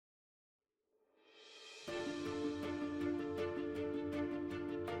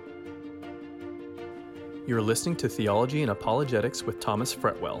You're listening to Theology and Apologetics with Thomas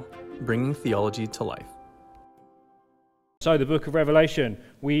Fretwell, bringing theology to life. So the book of Revelation,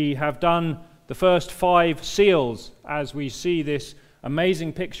 we have done the first 5 seals as we see this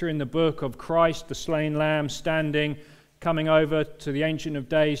amazing picture in the book of Christ, the slain lamb, standing, coming over to the Ancient of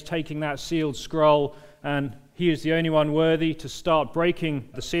Days, taking that sealed scroll, and he is the only one worthy to start breaking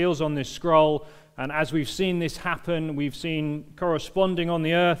the seals on this scroll. And as we've seen this happen, we've seen corresponding on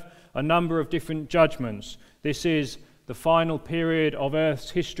the earth a number of different judgments. This is the final period of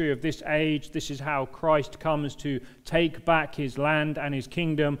Earth's history of this age. This is how Christ comes to take back his land and his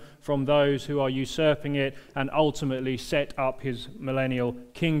kingdom from those who are usurping it and ultimately set up his millennial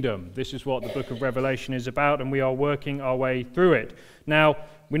kingdom. This is what the book of Revelation is about, and we are working our way through it. Now,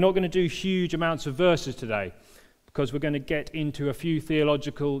 we're not going to do huge amounts of verses today, because we're going to get into a few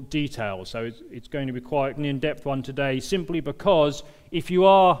theological details. So it's going to be quite an in-depth one today, simply because if you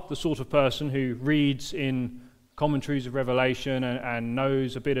are the sort of person who reads in commentaries of Revelation and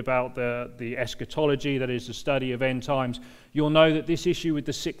knows a bit about the eschatology, that is the study of end times, you'll know that this issue with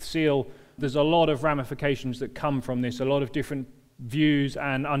the 6th seal, there's a lot of ramifications that come from this, a lot of different views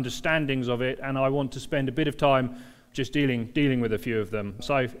and understandings of it, and I want to spend a bit of time just dealing with a few of them.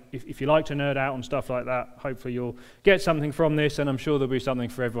 So if you like to nerd out and stuff like that, hopefully you'll get something from this, and I'm sure there'll be something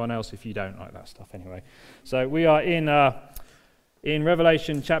for everyone else if you don't like that stuff anyway. So we are in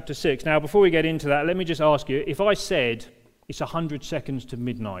Revelation chapter 6. Now, before we get into that, let me just ask you, if I said it's 100 seconds to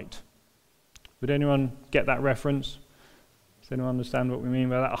midnight, would anyone get that reference? Does anyone understand what we mean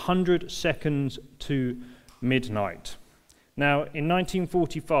by that? 100 seconds to midnight. Now, in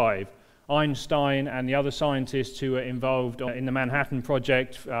 1945, Einstein and the other scientists who were involved in the Manhattan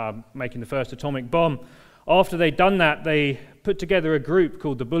Project, making the first atomic bomb, after they'd done that, they put together a group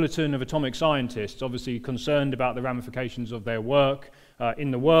called the Bulletin of Atomic Scientists, obviously concerned about the ramifications of their work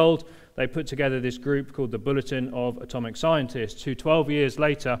in the world. They put together this group called the Bulletin of Atomic Scientists, who 12 years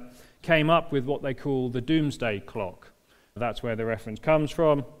later came up with what they call the Doomsday Clock. That's where the reference comes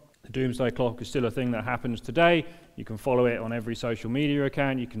from. The Doomsday Clock is still a thing that happens today. You can follow it on every social media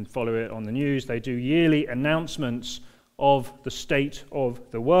account. You can follow it on the news. They do yearly announcements of the state of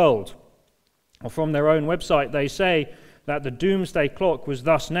the world. From their own website, they say that the Doomsday Clock was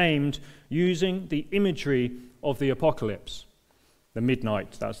thus named using the imagery of the apocalypse. The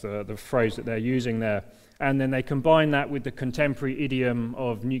midnight, that's the phrase that they're using there. And then they combine that with the contemporary idiom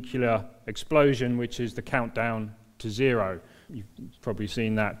of nuclear explosion, which is the countdown to zero. You've probably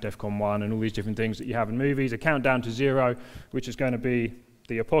seen that, DEFCON 1 and all these different things that you have in movies, a countdown to zero, which is going to be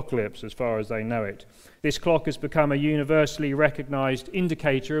the apocalypse as far as they know it. This clock has become a universally recognized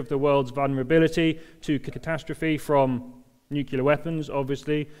indicator of the world's vulnerability to catastrophe from nuclear weapons,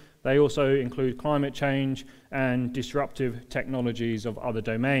 obviously. They also include climate change and disruptive technologies of other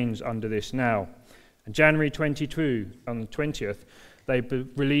domains under this now. In January 22, on the 20th, they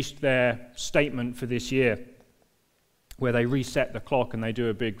released their statement for this year, where they reset the clock and they do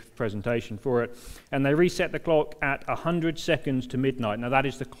a big presentation for it. And they reset the clock at 100 seconds to midnight. Now that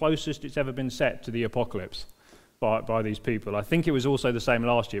is the closest it's ever been set to the apocalypse by these people. I think it was also the same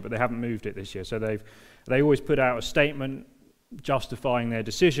last year, but they haven't moved it this year. So they always put out a statement justifying their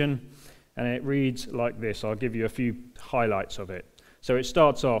decision, and it reads like this. I'll give you a few highlights of it. So it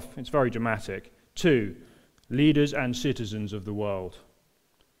starts off, it's very dramatic. 2, leaders and citizens of the world.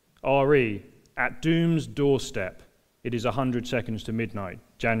 RE, at doom's doorstep. It is 100 seconds to midnight,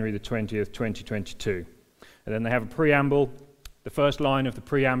 January the 20th, 2022. And then they have a preamble. The first line of the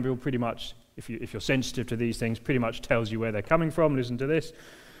preamble pretty much, if you're sensitive to these things, pretty much tells you where they're coming from. Listen to this.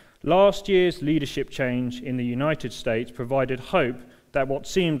 Last year's leadership change in the United States provided hope that what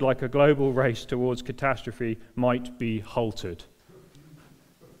seemed like a global race towards catastrophe might be halted.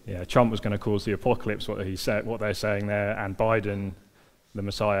 Yeah, Trump was going to cause the apocalypse, what they're saying there, and Biden, the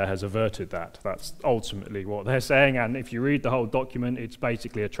Messiah, has averted that. That's ultimately what they're saying, and if you read the whole document, it's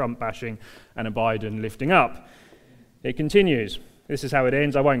basically a Trump bashing and a Biden lifting up. It continues. This is how it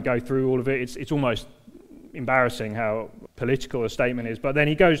ends. I won't go through all of it. It's almost embarrassing how political a statement is, but then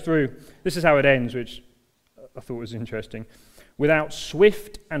he goes through. This is how it ends, which I thought was interesting. Without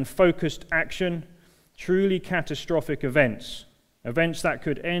swift and focused action, truly catastrophic events that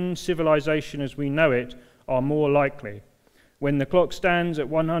could end civilization as we know it, are more likely. When the clock stands at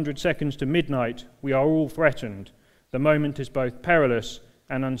 100 seconds to midnight, we are all threatened. The moment is both perilous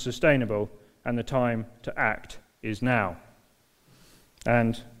and unsustainable, and the time to act is now.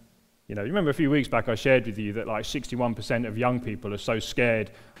 And You remember a few weeks back I shared with you that like 61% of young people are so scared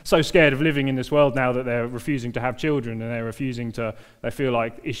of living in this world now that they're refusing to have children, and they feel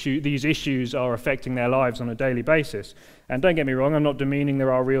like these issues are affecting their lives on a daily basis. And don't get me wrong, I'm not demeaning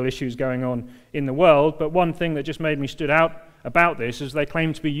there are real issues going on in the world, but one thing that just made me stood out about this is they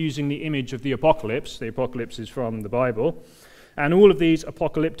claim to be using the image of the apocalypse. The apocalypse is from the Bible, and all of these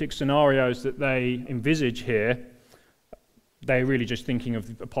apocalyptic scenarios that they envisage here, they're really just thinking of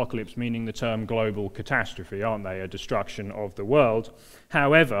the apocalypse meaning the term global catastrophe, aren't they? A destruction of the world.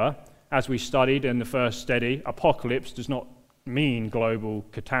 However, as we studied in the first study, apocalypse does not mean global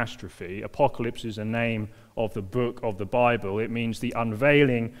catastrophe. Apocalypse is a name of the book of the Bible. It means the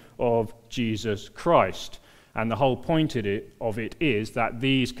unveiling of Jesus Christ. And the whole point of it is that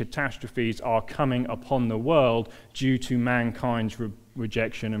these catastrophes are coming upon the world due to mankind's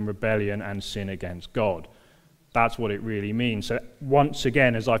rejection and rebellion and sin against God. That's what it really means. So once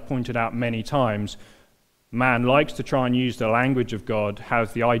again, as I've pointed out many times, man likes to try and use the language of God,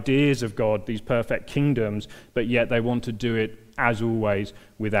 has the ideas of God, these perfect kingdoms, but yet they want to do it, as always,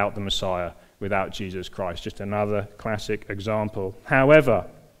 without the Messiah, without Jesus Christ. Just another classic example. However,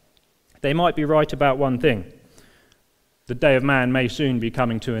 they might be right about one thing. The day of man may soon be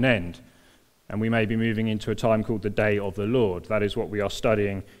coming to an end, and we may be moving into a time called the Day of the Lord. That is what we are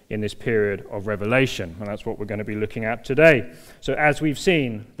studying in this period of Revelation, and that's what we're going to be looking at today. So as we've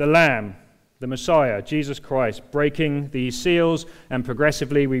seen, the Lamb, the Messiah, Jesus Christ, breaking these seals, and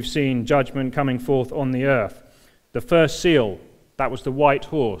progressively we've seen judgment coming forth on the earth. The first seal, that was the white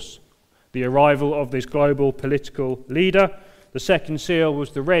horse, the arrival of this global political leader. The second seal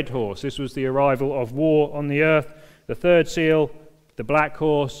was the red horse. This was the arrival of war on the earth. The third seal, the black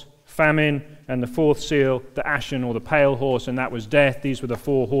horse, famine, and the fourth seal, the ashen or the pale horse, and that was death. These were the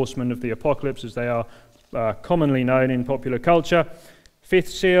four horsemen of the apocalypse, as they are commonly known in popular culture. Fifth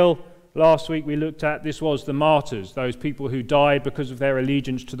seal, last week we looked at, this was the martyrs, those people who died because of their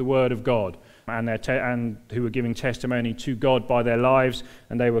allegiance to the word of God, and who were giving testimony to God by their lives,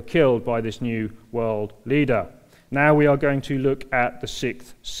 and they were killed by this new world leader. Now we are going to look at the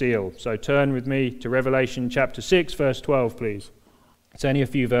sixth seal. So turn with me to Revelation chapter 6, verse 12, please. It's only a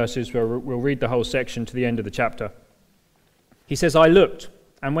few verses. We'll read the whole section to the end of the chapter. He says, I looked,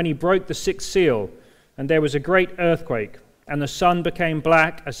 and when he broke the sixth seal, and there was a great earthquake, and the sun became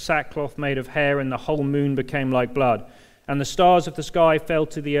black as sackcloth made of hair, and the whole moon became like blood. And the stars of the sky fell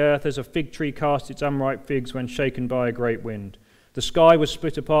to the earth as a fig tree casts its unripe figs when shaken by a great wind. The sky was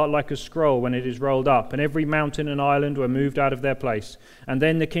split apart like a scroll when it is rolled up, and every mountain and island were moved out of their place. And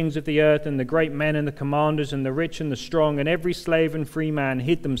then the kings of the earth, and the great men, and the commanders, and the rich, and the strong, and every slave and free man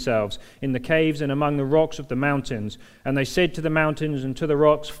hid themselves in the caves and among the rocks of the mountains. And they said to the mountains and to the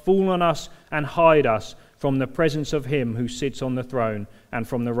rocks, Fall on us and hide us from the presence of him who sits on the throne, and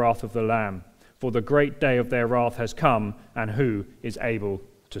from the wrath of the Lamb. For the great day of their wrath has come, and who is able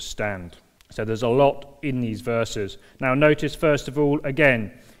to stand? So there's a lot in these verses. Now notice first of all,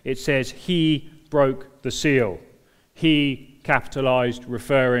 again, it says he broke the seal. He capitalized,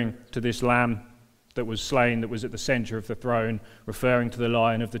 referring to this lamb that was slain, that was at the center of the throne, referring to the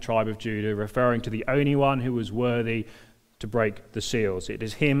Lion of the tribe of Judah, referring to the only one who was worthy to break the seals. It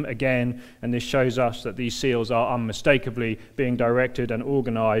is him again, and this shows us that these seals are unmistakably being directed and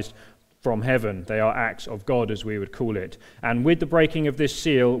organized from heaven. They are acts of God, as we would call it. And with the breaking of this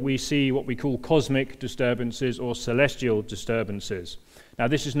seal, we see what we call cosmic disturbances or celestial disturbances. Now,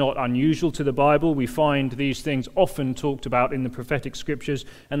 this is not unusual to the Bible. We find these things often talked about in the prophetic scriptures,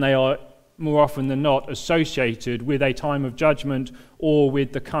 and they are more often than not associated with a time of judgment or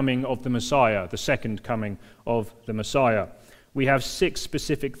with the coming of the Messiah, the second coming of the Messiah. We have 6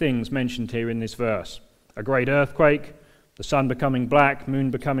 specific things mentioned here in this verse: a great earthquake, the sun becoming black, moon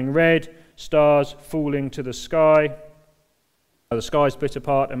becoming red, stars falling to the sky, the sky split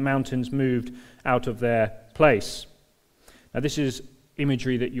apart, and mountains moved out of their place. Now, this is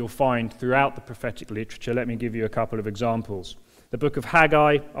imagery that you'll find throughout the prophetic literature. Let me give you a couple of examples. The book of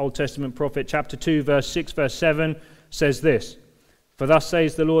Haggai, Old Testament prophet, chapter 2, verse 6, verse 7, says this: For thus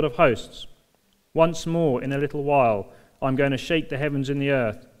says the Lord of hosts, once more in a little while I'm going to shake the heavens and the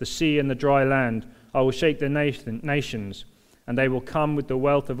earth, the sea and the dry land. I will shake the nations, and they will come with the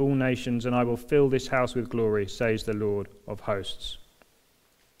wealth of all nations, and I will fill this house with glory, says the Lord of hosts.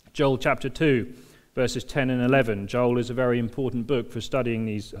 Joel chapter 2, verses 10 and 11. Joel is a very important book for studying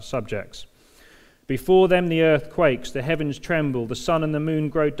these subjects. Before them the earth quakes, the heavens tremble, the sun and the moon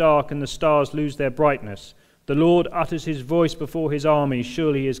grow dark, and the stars lose their brightness. The Lord utters his voice before his army.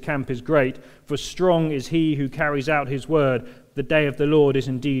 Surely his camp is great, for strong is he who carries out his word. The day of the Lord is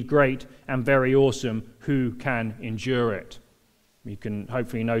indeed great and very awesome. Who can endure it? You can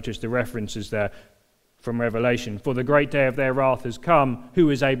hopefully notice the references there from Revelation. For the great day of their wrath has come. Who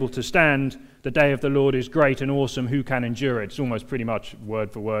is able to stand? The day of the Lord is great and awesome. Who can endure it? It's almost pretty much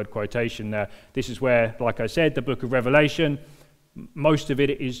word for word quotation there. This is where, like I said, the book of Revelation, most of it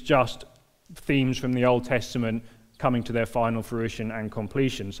is just themes from the Old Testament coming to their final fruition and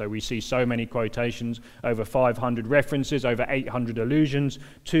completion. So we see so many quotations, over 500 references, over 800 allusions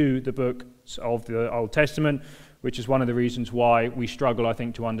to the books of the Old Testament, which is one of the reasons why we struggle, I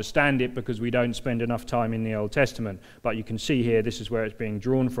think, to understand it, because we don't spend enough time in the Old Testament. But you can see here, this is where it's being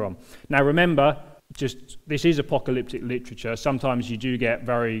drawn from. Now remember, this is apocalyptic literature. Sometimes you do get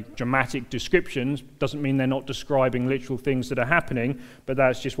very dramatic descriptions. Doesn't mean they're not describing literal things that are happening, but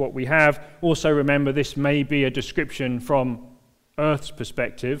that's just what we have. Also remember, this may be a description from Earth's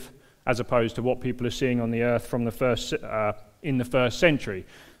perspective, as opposed to what people are seeing on the earth from in the first century.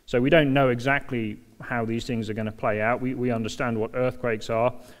 So we don't know exactly how these things are going to play out. We understand what earthquakes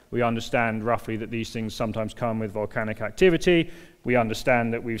are. We understand roughly that these things sometimes come with volcanic activity. We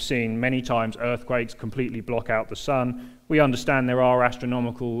understand that we've seen many times earthquakes completely block out the sun. We understand there are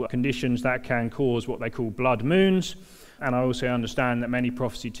astronomical conditions that can cause what they call blood moons. And I also understand that many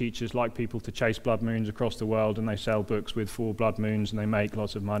prophecy teachers like people to chase blood moons across the world, and they sell books with 4 blood moons and they make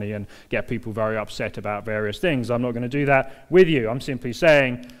lots of money and get people very upset about various things. I'm not going to do that with you. I'm simply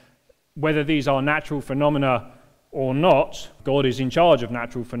saying, whether these are natural phenomena or not, God is in charge of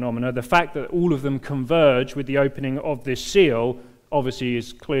natural phenomena. The fact that all of them converge with the opening of this seal obviously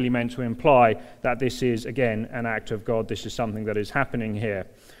is clearly meant to imply that this is, again, an act of God. This is something that is happening here.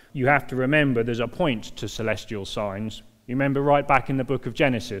 You have to remember there's a point to celestial signs. You remember right back in the book of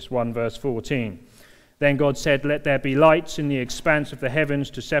Genesis, 1 verse 14. Then God said, "Let there be lights in the expanse of the heavens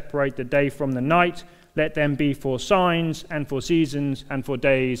to separate the day from the night. Let them be for signs and for seasons and for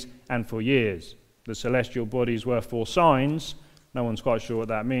days and for years." The celestial bodies were for signs. No one's quite sure what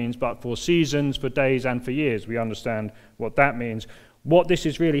that means, but for seasons, for days and for years. We understand what that means. What this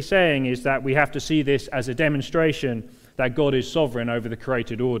is really saying is that we have to see this as a demonstration that God is sovereign over the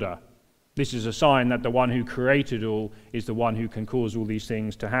created order. This is a sign that the one who created all is the one who can cause all these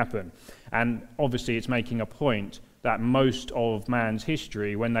things to happen. And obviously it's making a point that most of man's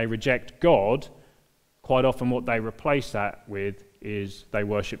history, when they reject God, quite often what they replace that with is they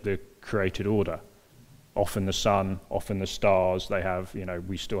worship the created order. Often the sun, often the stars. They have,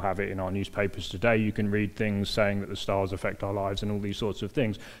 we still have it in our newspapers today. You can read things saying that the stars affect our lives and all these sorts of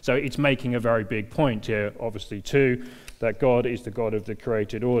things. So it's making a very big point here, obviously, too, that God is the God of the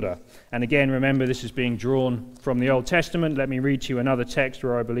created order. And again, remember, this is being drawn from the Old Testament. Let me read to you another text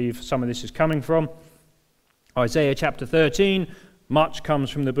where I believe some of this is coming from. Isaiah chapter 13. Much comes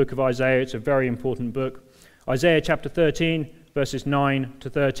from the book of Isaiah. It's a very important book. Isaiah chapter 13, verses 9 to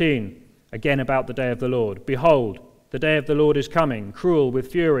 13. Again about the day of the Lord. "Behold, the day of the Lord is coming, cruel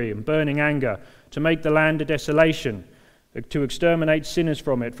with fury and burning anger, to make the land a desolation, to exterminate sinners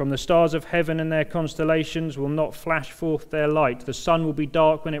from it. From the stars of heaven and their constellations will not flash forth their light. The sun will be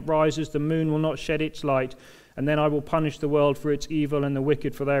dark when it rises, the moon will not shed its light. And then I will punish the world for its evil and the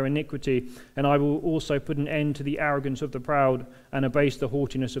wicked for their iniquity. And I will also put an end to the arrogance of the proud and abase the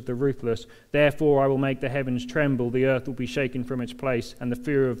haughtiness of the ruthless. Therefore I will make the heavens tremble, the earth will be shaken from its place, and the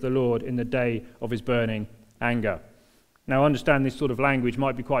fear of the Lord in the day of his burning anger." Now, I understand this sort of language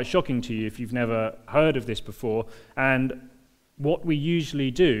might be quite shocking to you if you've never heard of this before. And what we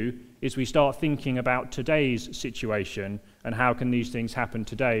usually do is we start thinking about today's situation and how can these things happen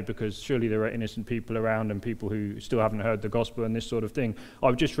today, because surely there are innocent people around and people who still haven't heard the gospel and this sort of thing. I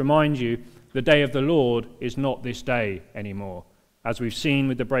would just remind you, the day of the Lord is not this day anymore. As we've seen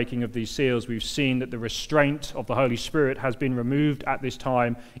with the breaking of these seals, we've seen that the restraint of the Holy Spirit has been removed at this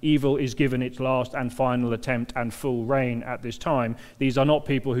time. Evil is given its last and final attempt and full reign at this time. These are not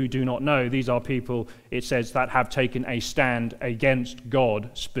people who do not know. These are people, it says, that have taken a stand against God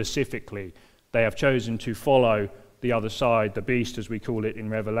specifically. They have chosen to follow the other side, the beast as we call it in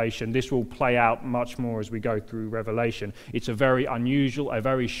Revelation. This will play out much more as we go through Revelation. It's a very unusual, a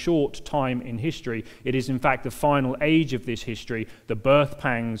very short time in history. It is in fact the final age of this history, the birth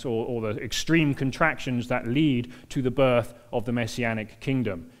pangs or the extreme contractions that lead to the birth of the Messianic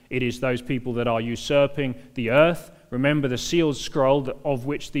kingdom. It is those people that are usurping the earth. Remember the sealed scroll of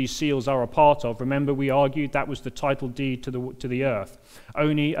which these seals are a part of. Remember we argued that was the title deed to the earth.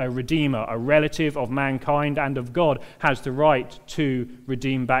 Only a redeemer, a relative of mankind and of God, has the right to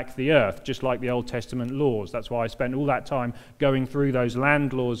redeem back the earth, just like the Old Testament laws. That's why I spent all that time going through those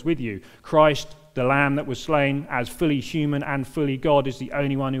land laws with you. Christ, the Lamb that was slain as fully human and fully God, is the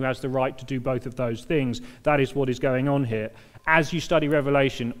only one who has the right to do both of those things. That is what is going on here. As you study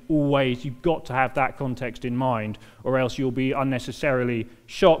Revelation, always you've got to have that context in mind, or else you'll be unnecessarily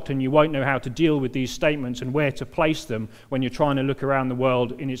shocked and you won't know how to deal with these statements and where to place them when you're trying to look around the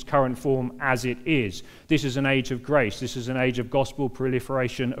world in its current form as it is. This is an age of grace. This is an age of gospel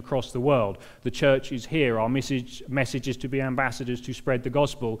proliferation across the world. The church is here. Our message is to be ambassadors to spread the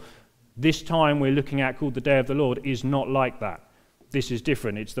gospel. This time we're looking at, called the Day of the Lord, is not like that. This is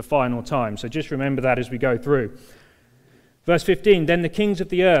different. It's the final time. So just remember that as we go through. Verse 15, then the kings of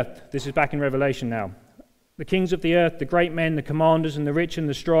the earth, this is back in Revelation now, the kings of the earth, the great men, the commanders and the rich and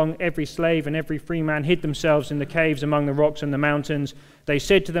the strong, every slave and every free man hid themselves in the caves among the rocks and the mountains. They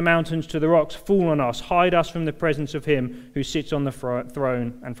said to the mountains, to the rocks, fall on us, hide us from the presence of him who sits on the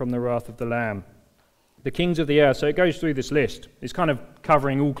throne and from the wrath of the Lamb. The kings of the earth, so it goes through this list. It's kind of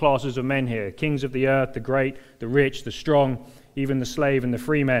covering all classes of men here. Kings of the earth, the great, the rich, the strong, even the slave and the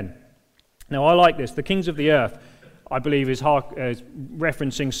free men. Now I like this. The kings of the earth, I believe, is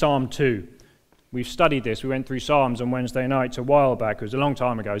referencing Psalm 2. We've studied this. We went through Psalms on Wednesday nights a while back. It was a long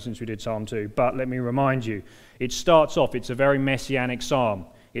time ago since we did Psalm 2. But let me remind you, it starts off, it's a very messianic psalm.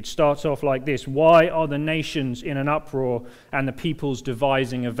 It starts off like this: why are the nations in an uproar and the peoples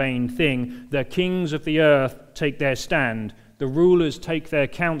devising a vain thing? The kings of the earth take their stand. The rulers take their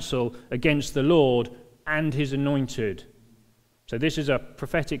counsel against the Lord and his anointed. So this is a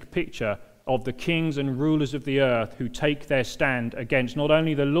prophetic picture of the kings and rulers of the earth who take their stand against not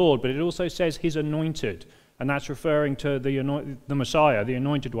only the Lord, but it also says his anointed. And that's referring to the Messiah, the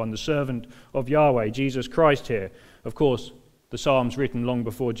anointed one, the servant of Yahweh, Jesus Christ here. Of course, the Psalm's written long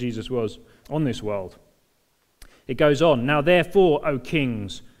before Jesus was on this world. It goes on, now therefore, O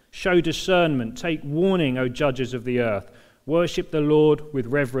kings, show discernment, take warning, O judges of the earth. Worship the Lord with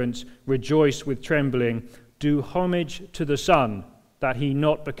reverence, rejoice with trembling. Do homage to the Son, that he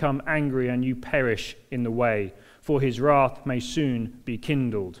not become angry and you perish in the way, for his wrath may soon be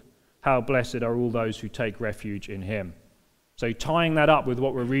kindled. How blessed are all those who take refuge in him. So tying that up with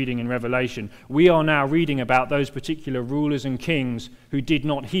what we're reading in Revelation, we are now reading about those particular rulers and kings who did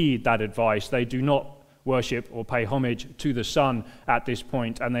not heed that advice. They do not worship or pay homage to the Son at this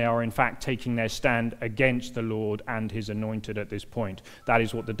point, and they are in fact taking their stand against the Lord and his anointed at this point. That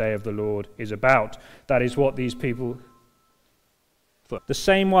is what the day of the Lord is about. That is what these people... The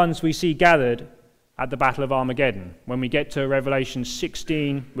same ones we see gathered at the Battle of Armageddon. When we get to Revelation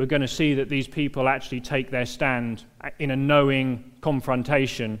 16, we're going to see that these people actually take their stand in a knowing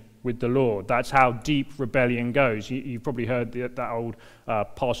confrontation with the Lord. That's how deep rebellion goes. You've probably heard that old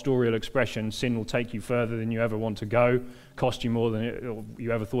pastoral expression, sin will take you further than you ever want to go, cost you more than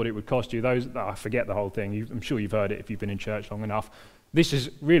you ever thought it would cost you. I forget the whole thing. I'm sure you've heard it if you've been in church long enough. This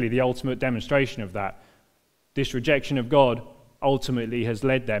is really the ultimate demonstration of that. This rejection of God ultimately has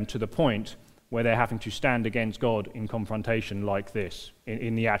led them to the point where they're having to stand against God in confrontation like this,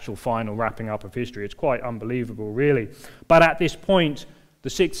 in the actual final wrapping up of history. It's quite unbelievable, really. But at this point, the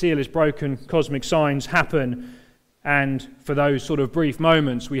sixth seal is broken, cosmic signs happen, and for those sort of brief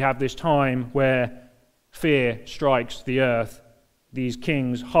moments, we have this time where fear strikes the earth. These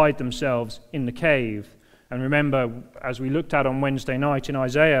kings hide themselves in the cave. And remember, as we looked at on Wednesday night in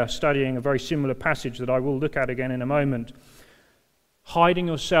Isaiah, studying a very similar passage that I will look at again in a moment, hiding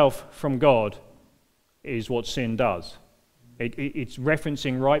yourself from God is what sin does. It's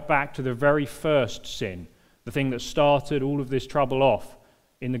referencing right back to the very first sin, the thing that started all of this trouble off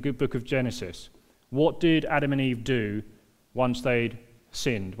in the good book of Genesis. What did Adam and Eve do once they'd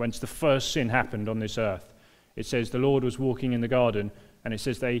sinned, once the first sin happened on this earth? It says the Lord was walking in the garden, and it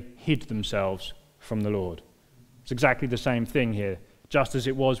says they hid themselves from the Lord. It's exactly the same thing here. Just as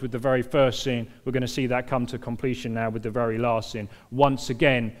it was with the very first sin, we're going to see that come to completion now with the very last sin. Once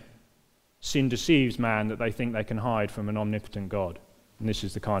again, sin deceives man that they think they can hide from an omnipotent God. And this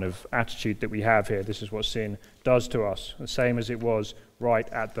is the kind of attitude that we have here. This is what sin does to us, the same as it was right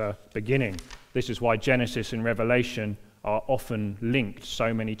at the beginning. This is why Genesis and Revelation are often linked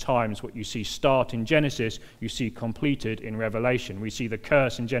so many times. What you see start in Genesis, you see completed in Revelation. We see the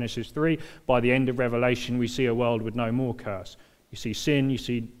curse in Genesis 3. By the end of Revelation, we see a world with no more curse. You see sin, you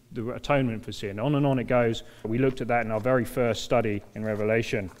see the atonement for sin. On and on it goes. We looked at that in our very first study in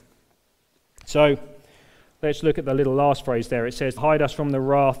Revelation. So, let's look at the little last phrase there. It says, hide us from the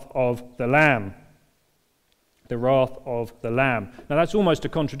wrath of the Lamb. The wrath of the Lamb. Now that's almost a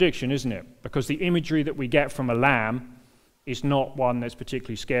contradiction, isn't it? Because the imagery that we get from a lamb is not one that's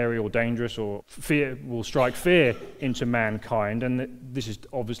particularly scary or dangerous or will strike fear into mankind. And this is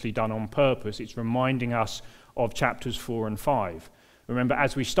obviously done on purpose. It's reminding us of chapters 4 and 5. Remember,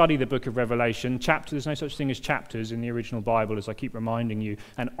 as we study the book of Revelation, there's no such thing as chapters in the original Bible, as I keep reminding you.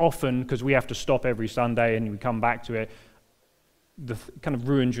 And often, because we have to stop every Sunday and we come back to it, kind of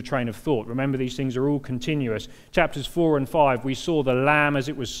ruins your train of thought. Remember, these things are all continuous. Chapters 4 and 5, we saw the lamb as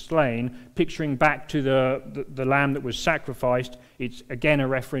it was slain, picturing back to the lamb that was sacrificed. It's again a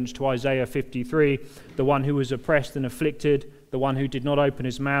reference to Isaiah 53, the one who was oppressed and afflicted, the one who did not open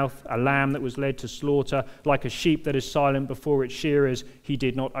his mouth, a lamb that was led to slaughter, like a sheep that is silent before its shearers, he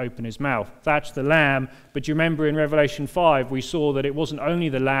did not open his mouth. That's the lamb. But you remember in Revelation 5, we saw that it wasn't only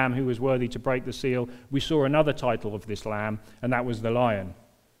the lamb who was worthy to break the seal. We saw another title of this lamb, and that was the Lion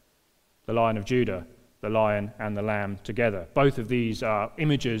of Judah, the lion and the lamb together. Both of these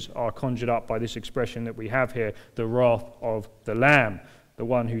images are conjured up by this expression that we have here, the wrath of the Lamb. The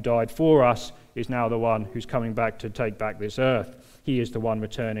one who died for us is now the one who's coming back to take back this earth. He is the one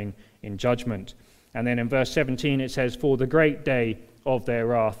returning in judgment. And then in verse 17 it says, "For the great day of their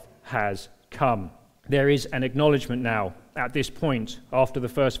wrath has come." There is an acknowledgement now at this point, after the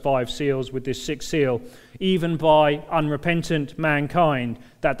first 5 seals with this 6th seal, even by unrepentant mankind,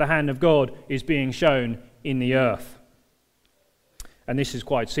 that the hand of God is being shown in the earth. And this is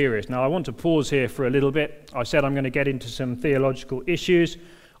quite serious. Now, I want to pause here for a little bit. I said I'm going to get into some theological issues.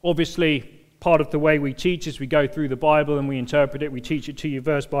 Obviously, part of the way we teach is we go through the Bible and we interpret it. We teach it to you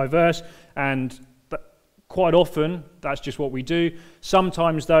verse by verse, and quite often that's just what we do.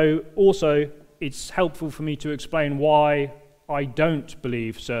 Sometimes, though, also it's helpful for me to explain why I don't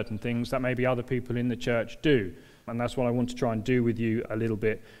believe certain things that maybe other people in the church do. And that's what I want to try and do with you a little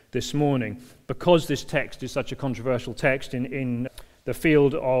bit this morning. Because this text is such a controversial text in the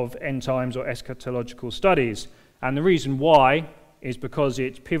field of end times or eschatological studies. And the reason why is because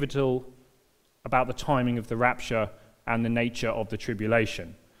it's pivotal about the timing of the rapture and the nature of the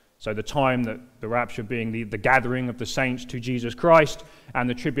tribulation. So the time that the rapture being the gathering of the saints to Jesus Christ, and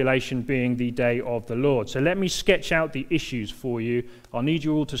the tribulation being the day of the Lord. So let me sketch out the issues for you. I'll need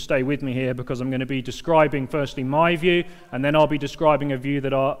you all to stay with me here, because I'm going to be describing firstly my view, and then I'll be describing a view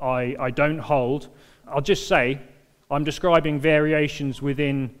that I don't hold. I'll just say I'm describing variations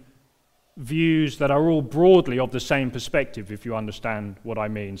within views that are all broadly of the same perspective, if you understand what I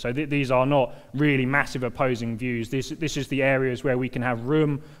mean. So these are not really massive opposing views. This is the areas where we can have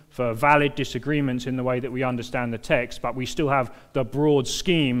room for valid disagreements in the way that we understand the text, but we still have the broad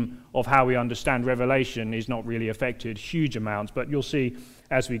scheme of how we understand Revelation is not really affected huge amounts, but you'll see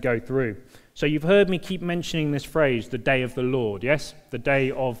as we go through. So you've heard me keep mentioning this phrase, the day of the Lord, yes? The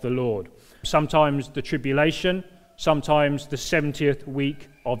day of the Lord. Sometimes the tribulation, sometimes the 70th week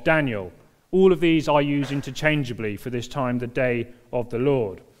of Daniel. All of these I use interchangeably for this time, the day of the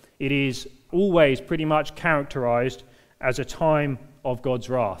Lord. It is always pretty much characterized as a time of God's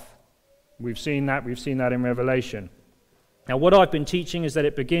wrath. We've seen that in Revelation. Now, what I've been teaching is that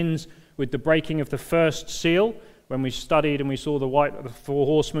it begins with the breaking of the first seal, when we studied and we saw the 4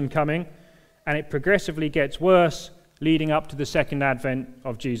 horsemen coming, and it progressively gets worse, leading up to the second advent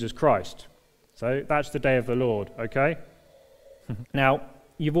of Jesus Christ. So that's the day of the Lord, okay? Now,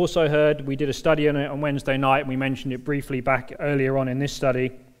 you've also heard, we did a study on it on Wednesday night, and we mentioned it briefly back earlier on in this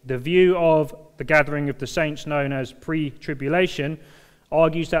study. The view of the gathering of the saints, known as pre-tribulation,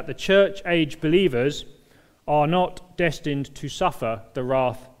 argues that the church-age believers are not destined to suffer the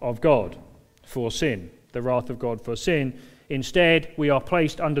wrath of God for sin. The wrath of God for sin. Instead, we are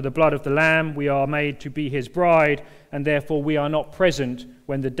placed under the blood of the Lamb, we are made to be his bride, and therefore we are not present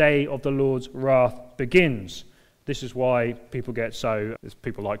when the day of the Lord's wrath begins. This is why people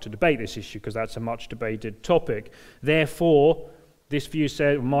like to debate this issue, because that's a much debated topic. Therefore,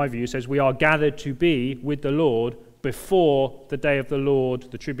 my view says we are gathered to be with the Lord before the day of the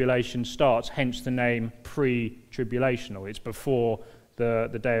Lord, the tribulation starts, hence the name pre-tribulational. It's before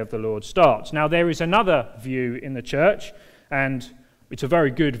the day of the Lord starts. Now, there is another view in the church, and it's a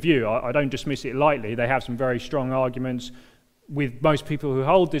very good view. I don't dismiss it lightly. They have some very strong arguments. With most people who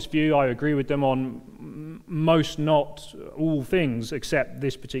hold this view, I agree with them on most, not all things, except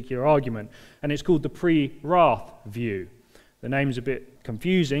this particular argument. And it's called the pre-wrath view. The name's a bit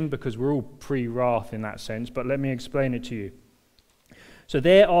confusing because we're all pre-wrath in that sense, but let me explain it to you. So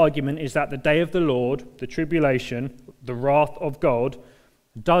their argument is that the day of the Lord, the tribulation, the wrath of God,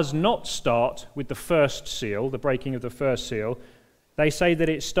 does not start with the first seal, the breaking of the first seal. They say that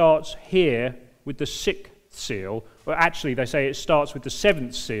it starts here with the 6th seal. Well, actually, they say it starts with the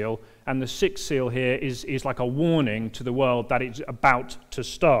 7th seal, and the 6th seal here is like a warning to the world that it's about to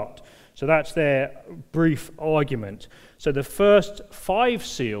start. So that's their brief argument. So the first 5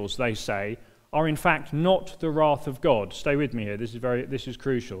 seals, they say, are in fact not the wrath of God. Stay with me here, this is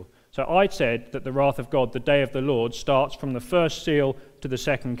crucial. So I said that the wrath of God, the day of the Lord, starts from the first seal to the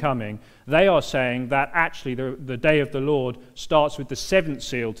second coming. They are saying that actually the day of the Lord starts with the seventh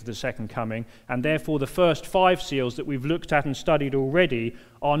seal to the second coming, and therefore the first 5 seals that we've looked at and studied already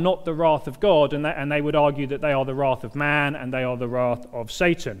are not the wrath of God, and they would argue that they are the wrath of man and they are the wrath of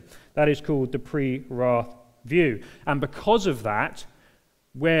Satan. That is called the pre-wrath view. And because of that,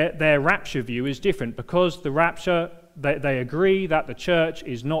 where their rapture view is different, because the rapture, they agree that the church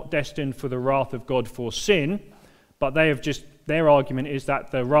is not destined for the wrath of God for sin, but their argument is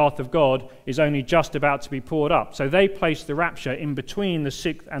that the wrath of God is only just about to be poured up. So they place the rapture in between the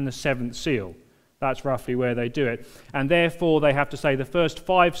 6th and the 7th seal. That's roughly where they do it. And therefore they have to say the first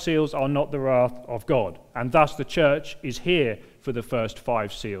 5 seals are not the wrath of God. And thus the church is here for the first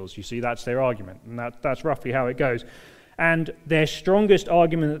 5 seals. You see, that's their argument. And that's roughly how it goes. And their strongest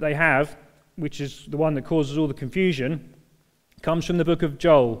argument that they have, which is the one that causes all the confusion, comes from the book of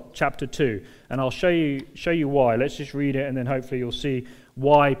Joel, chapter 2. And I'll show you why. Let's just read it, and then hopefully you'll see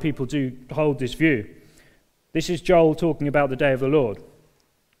why people do hold this view. This is Joel talking about the day of the Lord.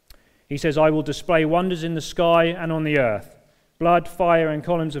 He says, "I will display wonders in the sky and on the earth, blood, fire, and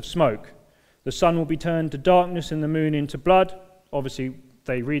columns of smoke. The sun will be turned to darkness and the moon into blood." Obviously,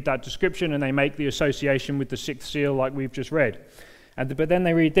 they read that description and they make the association with the 6th seal like we've just read. But then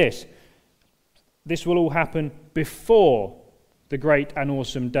they read this. "This will all happen before the great and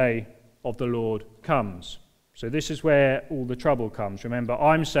awesome day of the Lord comes." So this is where all the trouble comes. Remember,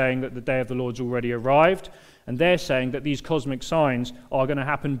 I'm saying that the day of the Lord's already arrived, and they're saying that these cosmic signs are going to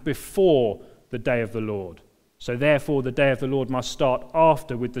happen before the day of the Lord. So therefore, the day of the Lord must start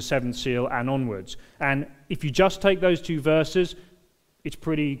after, with the 7th seal and onwards. And if you just take those 2 verses, it's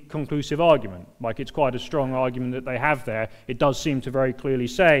pretty conclusive argument. Like, it's quite a strong argument that they have there. It does seem to very clearly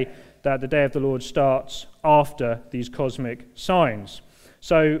say that the day of the Lord starts after these cosmic signs.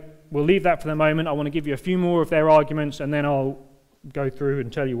 So we'll leave that for the moment. I want to give you a few more of their arguments, and then I'll go through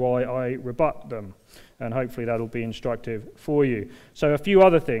and tell you why I rebut them. And hopefully that'll be instructive for you. So a few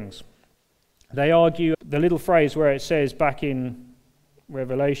other things. They argue the little phrase where it says back in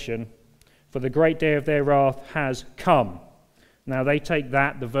Revelation, "For the great day of their wrath has come." Now they take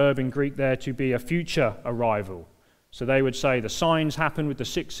that, the verb in Greek there, to be a future arrival. So they would say the signs happen with the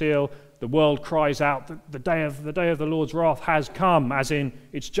 6th seal, the world cries out that the day of the Lord's wrath has come, as in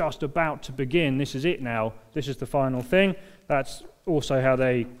it's just about to begin, this is it now, this is the final thing. That's also how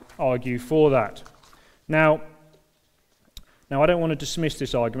they argue for that. Now I don't want to dismiss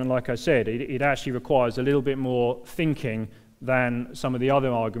this argument. Like I said, it actually requires a little bit more thinking than some of the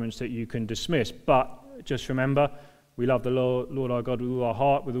other arguments that you can dismiss. But just remember, we love the Lord our God with all our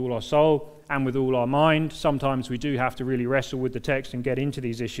heart, with all our soul, and with all our mind. Sometimes we do have to really wrestle with the text and get into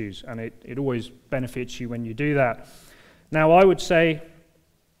these issues, and it always benefits you when you do that. Now, I would say,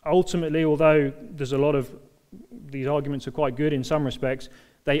 ultimately, although there's a lot of these arguments are quite good in some respects,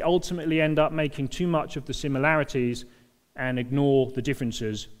 they ultimately end up making too much of the similarities and ignore the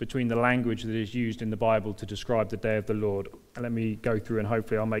differences between the language that is used in the Bible to describe the day of the Lord. And let me go through and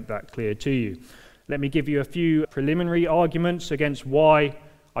hopefully I'll make that clear to you. Let me give you a few preliminary arguments against why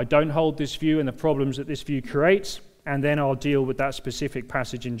I don't hold this view and the problems that this view creates, and then I'll deal with that specific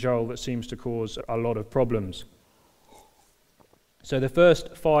passage in Joel that seems to cause a lot of problems. So the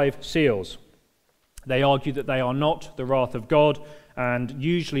first 5 seals, they argue that they are not the wrath of God, and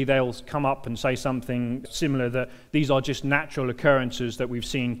usually they'll come up and say something similar, that these are just natural occurrences that we've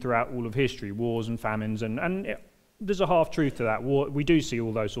seen throughout all of history, wars and famines, and there's a half-truth to that. We do see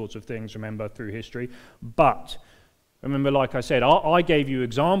all those sorts of things, remember, through history. But remember, like I said, I gave you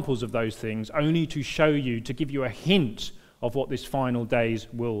examples of those things only to show you, to give you a hint of what this final days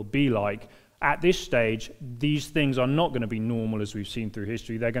will be like. At this stage, these things are not going to be normal as we've seen through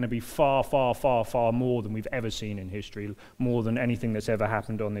history. They're going to be far, far, far, far more than we've ever seen in history, more than anything that's ever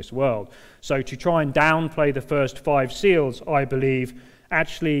happened on this world. So to try and downplay the first 5 seals, I believe,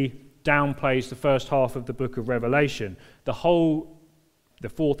 actually downplays the first half of the book of Revelation. The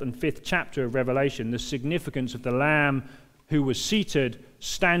 4th and 5th chapter of Revelation, the significance of the Lamb who was seated,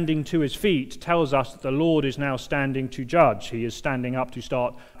 standing to his feet, tells us that the Lord is now standing to judge. He is standing up to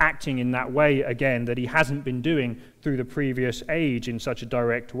start acting in that way again that he hasn't been doing through the previous age in such a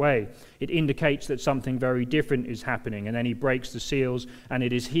direct way. It indicates that something very different is happening, and then he breaks the seals, and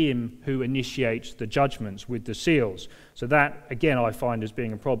it is him who initiates the judgments with the seals. So that, again, I find as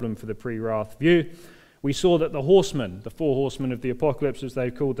being a problem for the pre-wrath view. We saw that the horsemen, the 4 horsemen of the apocalypse, as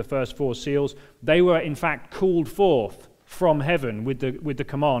they're called, the first 4 seals, they were in fact called forth from heaven with the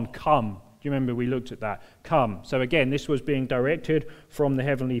command, come. Do you remember we looked at that? Come. So again, this was being directed from the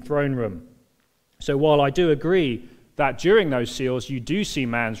heavenly throne room. So while I do agree that during those seals you do see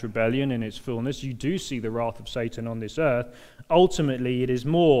man's rebellion in its fullness, you do see the wrath of Satan on this earth, ultimately it is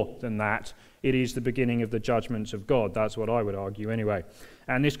more than that. It is the beginning of the judgments of God. That's what I would argue anyway.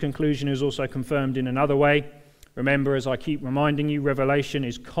 And this conclusion is also confirmed in another way. Remember, as I keep reminding you, Revelation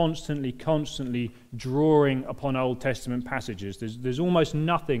is constantly drawing upon Old Testament passages. There's almost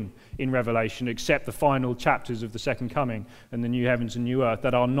nothing in Revelation except the final chapters of the second coming and the new heavens and new earth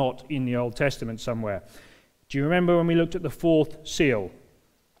that are not in the Old Testament somewhere. Do you remember when we looked at the fourth seal?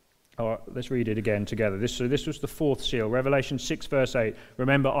 Let's read it again together. This was the fourth seal, Revelation 6 verse 8.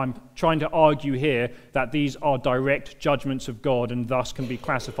 Remember, I'm trying to argue here that these are direct judgments of God and thus can be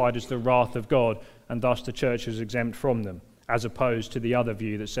classified as the wrath of God, and thus the church is exempt from them, as opposed to the other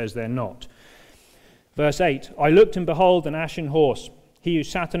view that says they're not. Verse 8, I looked and behold an ashen horse. He who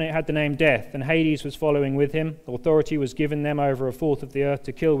sat on it had the name Death, and Hades was following with him. Authority was given them over a fourth of the earth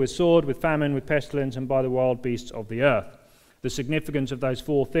to kill with sword, with famine, with pestilence, and by the wild beasts of the earth. The significance of those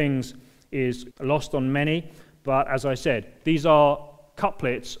four things is lost on many, but as I said, these are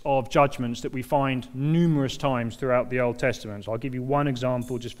couplets of judgments that we find numerous times throughout the Old Testament. So I'll give you one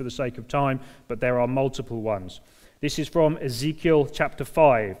example just for the sake of time, but there are multiple ones. This is from Ezekiel chapter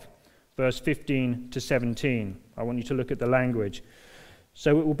 5, verse 15 to 17. I want you to look at the language.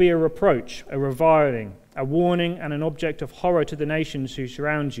 So it will be a reproach, a reviling, a warning, and an object of horror to the nations who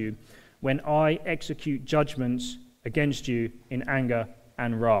surround you when I execute judgments against you in anger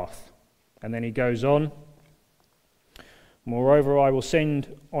and wrath. And then he goes on. Moreover, I will send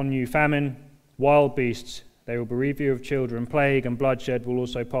on you famine, wild beasts, they will bereave you of children, plague and bloodshed will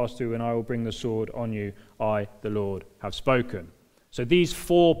also pass through, and I will bring the sword on you. I, the Lord, have spoken. So these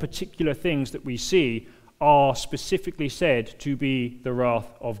four particular things that we see are specifically said to be the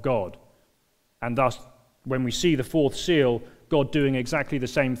wrath of God. And thus, when we see the fourth seal, God doing exactly the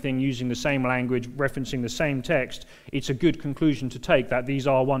same thing, using the same language, referencing the same text, it's a good conclusion to take that these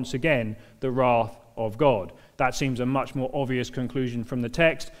are once again the wrath of God. That seems a much more obvious conclusion from the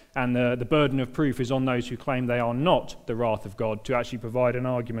text, and the burden of proof is on those who claim they are not the wrath of God to actually provide an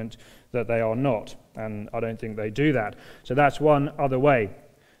argument that they are not, and I don't think they do that. So that's one other way.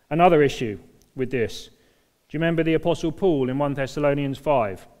 Another issue with this. Do you remember the Apostle Paul in 1 Thessalonians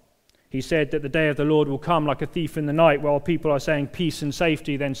 5? He said that the day of the Lord will come like a thief in the night. While people are saying peace and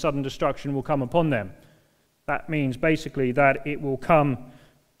safety, then sudden destruction will come upon them. That means basically that it will come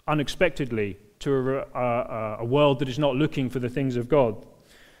unexpectedly to a world that is not looking for the things of God.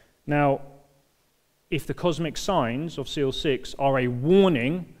 Now, if the cosmic signs of Seal 6 are a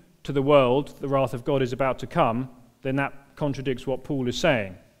warning to the world the wrath of God is about to come, then that contradicts what Paul is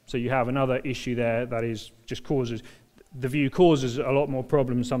saying. So you have another issue there that is just causes a lot more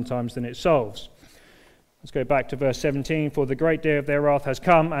problems sometimes than it solves. Let's go back to verse 17. For the great day of their wrath has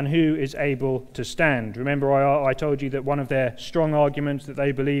come, and who is able to stand? Remember, I told you that one of their strong arguments that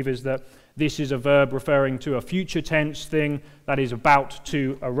they believe is that this is a verb referring to a future tense thing that is about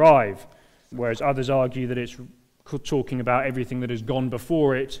to arrive, whereas others argue that it's talking about everything that has gone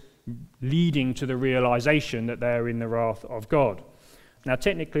before it, leading to the realization that they're in the wrath of God. Now,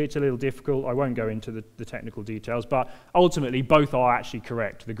 technically, it's a little difficult. I won't go into the technical details, but ultimately, both are actually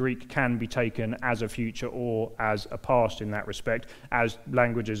correct. The Greek can be taken as a future or as a past in that respect, as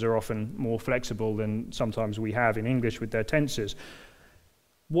languages are often more flexible than sometimes we have in English with their tenses.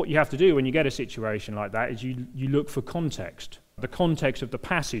 What you have to do when you get a situation like that is you look for context. The context of the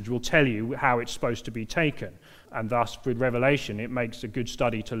passage will tell you how it's supposed to be taken, and thus, with Revelation, it makes a good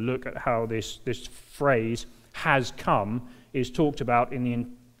study to look at how this phrase, has come, is talked about in the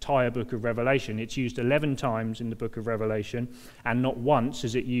entire book of Revelation. It's used 11 times in the book of Revelation, and not once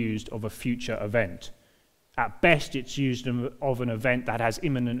is it used of a future event. At best, it's used of an event that has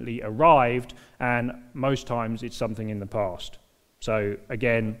imminently arrived, and most times it's something in the past. So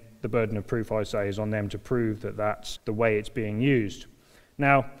again, the burden of proof, I say, is on them to prove that that's the way it's being used.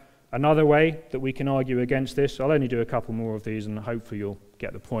 Now, another way that we can argue against this, I'll only do a couple more of these, and hopefully you'll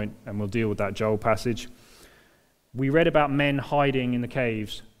get the point, and we'll deal with that Joel passage. We read about men hiding in the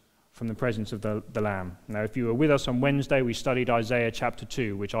caves from the presence of the Lamb. Now, if you were with us on Wednesday, we studied Isaiah chapter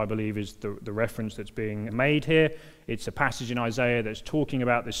 2, which I believe is the reference that's being made here. It's a passage in Isaiah that's talking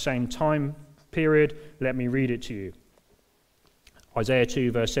about the same time period. Let me read it to you. Isaiah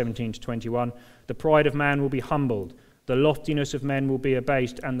 2, verse 17 to 21. The pride of man will be humbled, the loftiness of men will be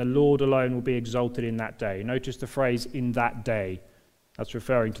abased, and the Lord alone will be exalted in that day. Notice the phrase, in that day. That's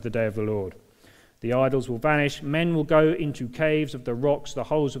referring to the day of the Lord. The idols will vanish. Men will go into caves of the rocks, the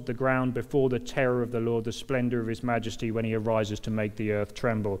holes of the ground, before the terror of the Lord, the splendor of his majesty when he arises to make the earth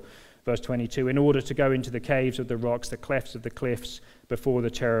tremble. Verse 22, in order to go into the caves of the rocks, the clefts of the cliffs, before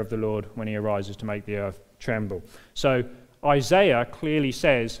the terror of the Lord when he arises to make the earth tremble. So Isaiah clearly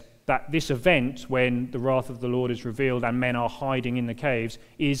says that this event, when the wrath of the Lord is revealed and men are hiding in the caves,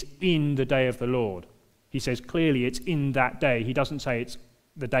 is in the day of the Lord. He says clearly it's in that day. He doesn't say it's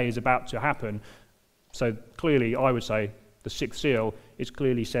the day is about to happen. So clearly, I would say, the sixth seal is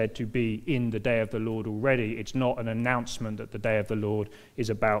clearly said to be in the day of the Lord already. It's not an announcement that the day of the Lord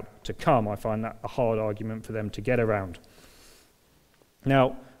is about to come. I find that a hard argument for them to get around.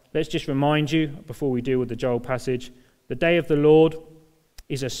 Now, let's just remind you, before we deal with the Joel passage, the day of the Lord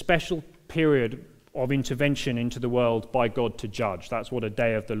is a special period of intervention into the world by God to judge. That's what a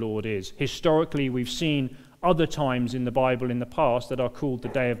day of the Lord is. Historically, we've seen other times in the Bible in the past that are called the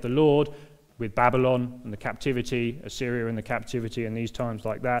day of the Lord, with Babylon and the captivity, Assyria and the captivity, and these times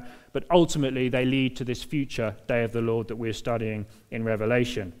like that. But ultimately, they lead to this future day of the Lord that we're studying in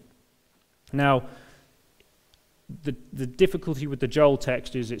Revelation. Now, the difficulty with the Joel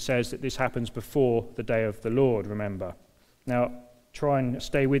text is it says that this happens before the day of the Lord, remember. Now, try and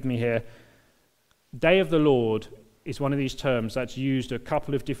stay with me here. Day of the Lord is one of these terms that's used a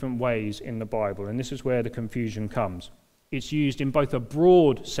couple of different ways in the Bible, and this is where the confusion comes. It's used in both a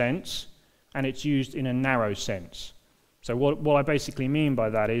broad sense and it's used in a narrow sense. So what I basically mean by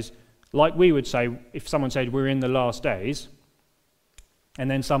that is, like we would say, if someone said we're in the last days,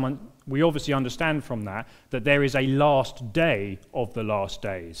 and then we obviously understand from that there is a last day of the last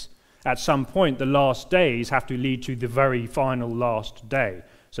days. At some point, the last days have to lead to the very final last day.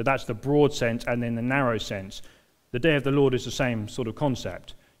 So that's the broad sense, and then the narrow sense. The day of the Lord is the same sort of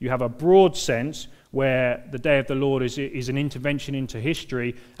concept. You have a broad sense where the day of the Lord is an intervention into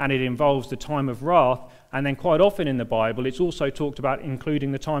history, and it involves the time of wrath. And then quite often in the Bible, it's also talked about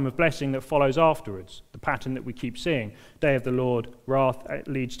including the time of blessing that follows afterwards, the pattern that we keep seeing. Day of the Lord, wrath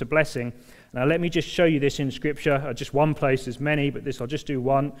leads to blessing. Now let me just show you this in Scripture. Just one place, there's many, but I'll just do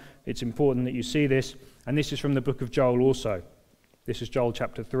one. It's important that you see this. And this is from the book of Joel also. This is Joel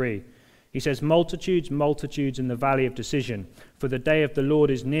chapter 3. He says, multitudes, multitudes in the valley of decision. For the day of the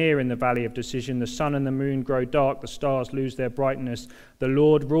Lord is near in the valley of decision. The sun and the moon grow dark, the stars lose their brightness. The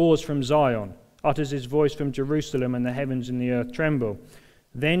Lord roars from Zion, utters his voice from Jerusalem, and the heavens and the earth tremble.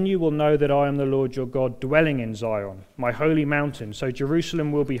 Then you will know that I am the Lord your God, dwelling in Zion, my holy mountain. So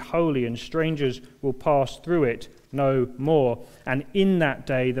Jerusalem will be holy, and strangers will pass through it no more. And in that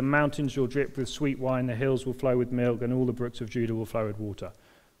day the mountains will drip with sweet wine, the hills will flow with milk, and all the brooks of Judah will flow with water.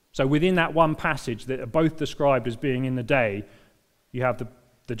 So within that one passage that are both described as being in the day, you have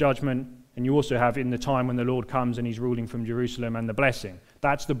the judgment, and you also have in the time when the Lord comes and he's ruling from Jerusalem, and the blessing.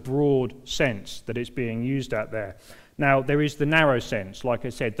 That's the broad sense that it's being used at there. Now, there is the narrow sense, like I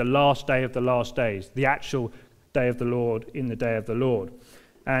said, the last day of the last days, the actual day of the Lord in the day of the Lord.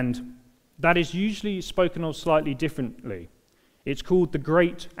 And that is usually spoken of slightly differently. It's called the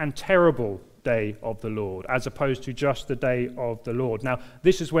great and terrible day of the Lord, as opposed to just the day of the Lord. Now,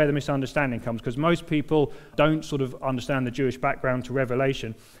 this is where the misunderstanding comes, because most people don't sort of understand the Jewish background to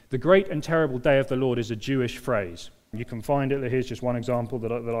Revelation. The great and terrible day of the Lord is a Jewish phrase. You can find it. Here's just one example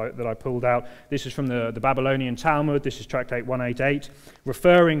that I pulled out. This is from the Babylonian Talmud. This is Tractate 188,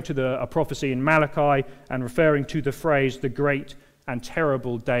 referring to a prophecy in Malachi and referring to the phrase, the great and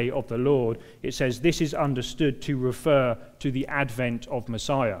terrible day of the Lord. It says this is understood to refer to the advent of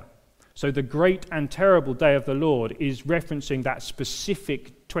Messiah. So the great and terrible day of the Lord is referencing that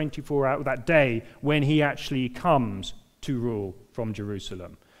specific 24-hour, that day when he actually comes to rule from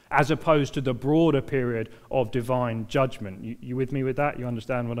Jerusalem, as opposed to the broader period of divine judgment. You with me with that? You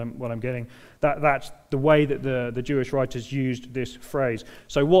understand what I'm getting? That's the way that the Jewish writers used this phrase.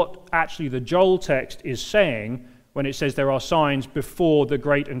 So what actually the Joel text is saying when it says there are signs before the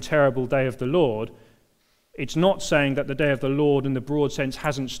great and terrible day of the Lord, it's not saying that the day of the Lord in the broad sense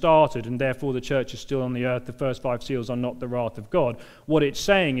hasn't started and therefore the church is still on the earth, the first 5 seals are not the wrath of God. What it's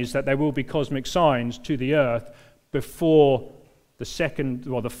saying is that there will be cosmic signs to the earth before the second,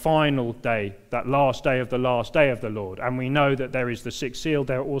 or the final day, that last day of the Lord. And we know that there is the 6th seal.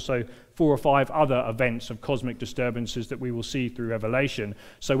 There are also 4 or 5 other events of cosmic disturbances that we will see through Revelation.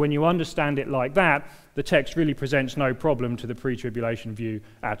 So when you understand it like that, the text really presents no problem to the pre-tribulation view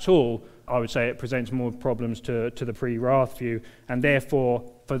at all. I would say it presents more problems to the pre-wrath view. And therefore,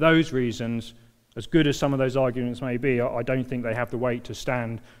 for those reasons, as good as some of those arguments may be, I don't think they have the weight to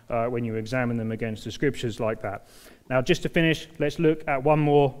stand when you examine them against the scriptures like that. Now, just to finish, let's look at one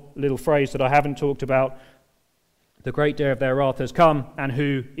more little phrase that I haven't talked about. The great day of their wrath has come, and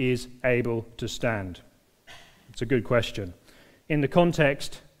who is able to stand? It's a good question. In the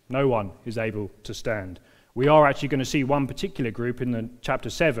context, no one is able to stand. We are actually going to see one particular group in the chapter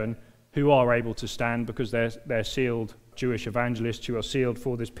 7 who are able to stand because they're sealed Jewish evangelists who are sealed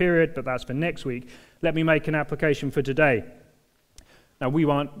for this period, but that's for next week. Let me make an application for today. Now, we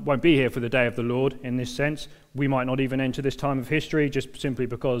won't be here for the day of the Lord in this sense. We might not even enter this time of history just simply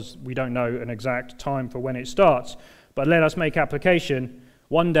because we don't know an exact time for when it starts. But let us make application.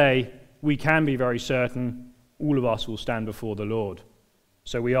 One day, we can be very certain all of us will stand before the Lord.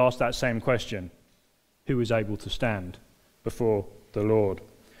 So we ask that same question: who is able to stand before the Lord?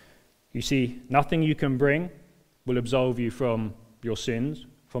 You see, nothing you can bring will absolve you from your sins,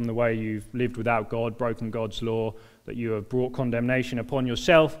 from the way you've lived without God, broken God's law, that you have brought condemnation upon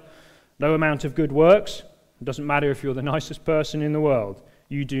yourself. No amount of good works. It doesn't matter if you're the nicest person in the world.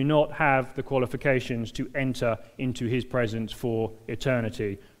 You do not have the qualifications to enter into his presence for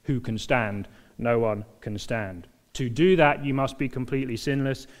eternity. Who can stand? No one can stand. To do that, you must be completely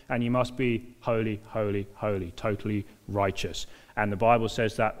sinless, and you must be holy, holy, holy, totally righteous. And the Bible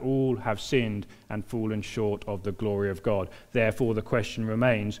says that all have sinned and fallen short of the glory of God. Therefore, the question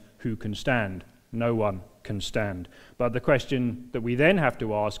remains, who can stand? No one can stand. But the question that we then have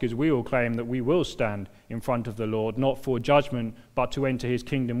to ask is, we all claim that we will stand in front of the Lord, not for judgment, but to enter his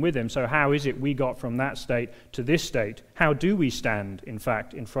kingdom with him. So how is it we got from that state to this state? How do we stand, in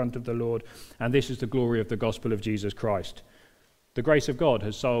fact, in front of the Lord? And this is the glory of the gospel of Jesus Christ. The grace of God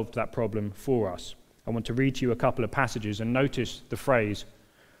has solved that problem for us. I want to read to you a couple of passages, and notice the phrase.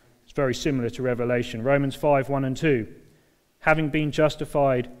 It's very similar to Revelation. Romans 5:1-2. Having been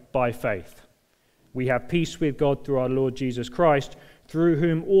justified by faith, we have peace with God through our Lord Jesus Christ, through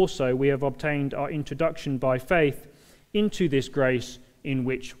whom also we have obtained our introduction by faith into this grace in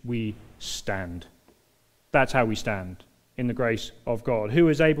which we stand. That's how we stand, in the grace of God. Who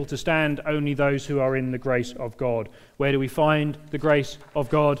is able to stand? Only those who are in the grace of God. Where do we find the grace of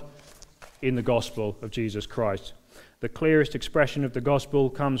God? In the gospel of Jesus Christ. The clearest expression of the gospel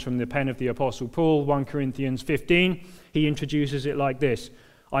comes from the pen of the Apostle Paul, 1 Corinthians 15. He introduces it like this: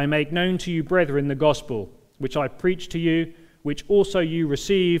 I make known to you, brethren, the gospel, which I preached to you, which also you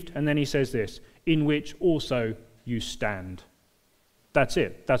received, and then he says this, in which also you stand. That's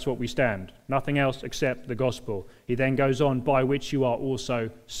it. That's what we stand. Nothing else except the gospel. He then goes on, by which you are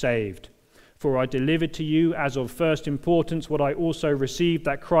also saved. For I delivered to you as of first importance what I also received,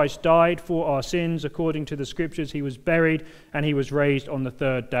 that Christ died for our sins according to the Scriptures. He was buried, and he was raised on the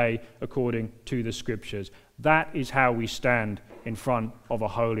third day according to the Scriptures. That is how we stand in front of a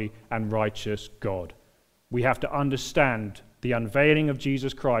holy and righteous God. We have to understand the unveiling of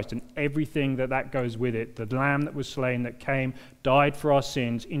Jesus Christ and everything that goes with it. The Lamb that was slain, that came, died for our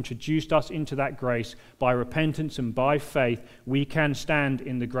sins, introduced us into that grace. By repentance and by faith, we can stand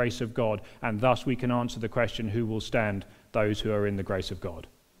in the grace of God, and thus we can answer the question, who will stand? Those who are in the grace of God.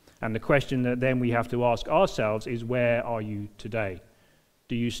 And the question that then we have to ask ourselves is, where are you today?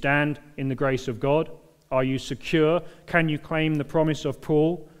 Do you stand in the grace of God? Are you secure? Can you claim the promise of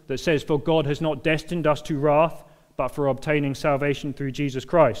Paul that says, for God has not destined us to wrath, but for obtaining salvation through Jesus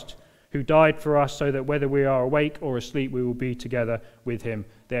Christ, who died for us, so that whether we are awake or asleep, we will be together with him.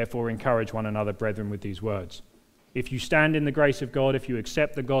 Therefore, encourage one another, brethren, with these words. If you stand in the grace of God, if you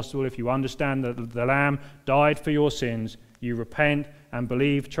accept the gospel, if you understand that the Lamb died for your sins, you repent and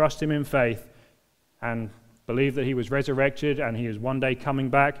believe, trust him in faith, and believe that he was resurrected and he is one day coming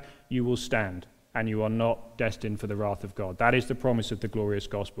back, you will stand, and you are not destined for the wrath of God. That is the promise of the glorious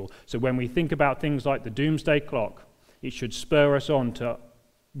gospel. So when we think about things like the doomsday clock, it should spur us on to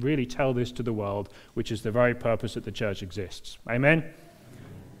really tell this to the world, which is the very purpose that the church exists. Amen?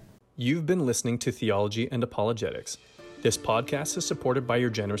 You've been listening to Theology and Apologetics. This podcast is supported by your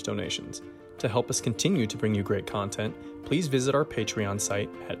generous donations. To help us continue to bring you great content, please visit our Patreon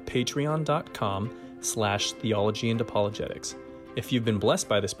site at patreon.com/theologyandapologetics. If you've been blessed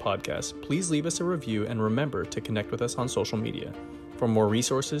by this podcast, please leave us a review and remember to connect with us on social media. For more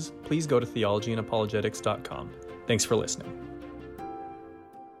resources, please go to theologyandapologetics.com. Thanks for listening.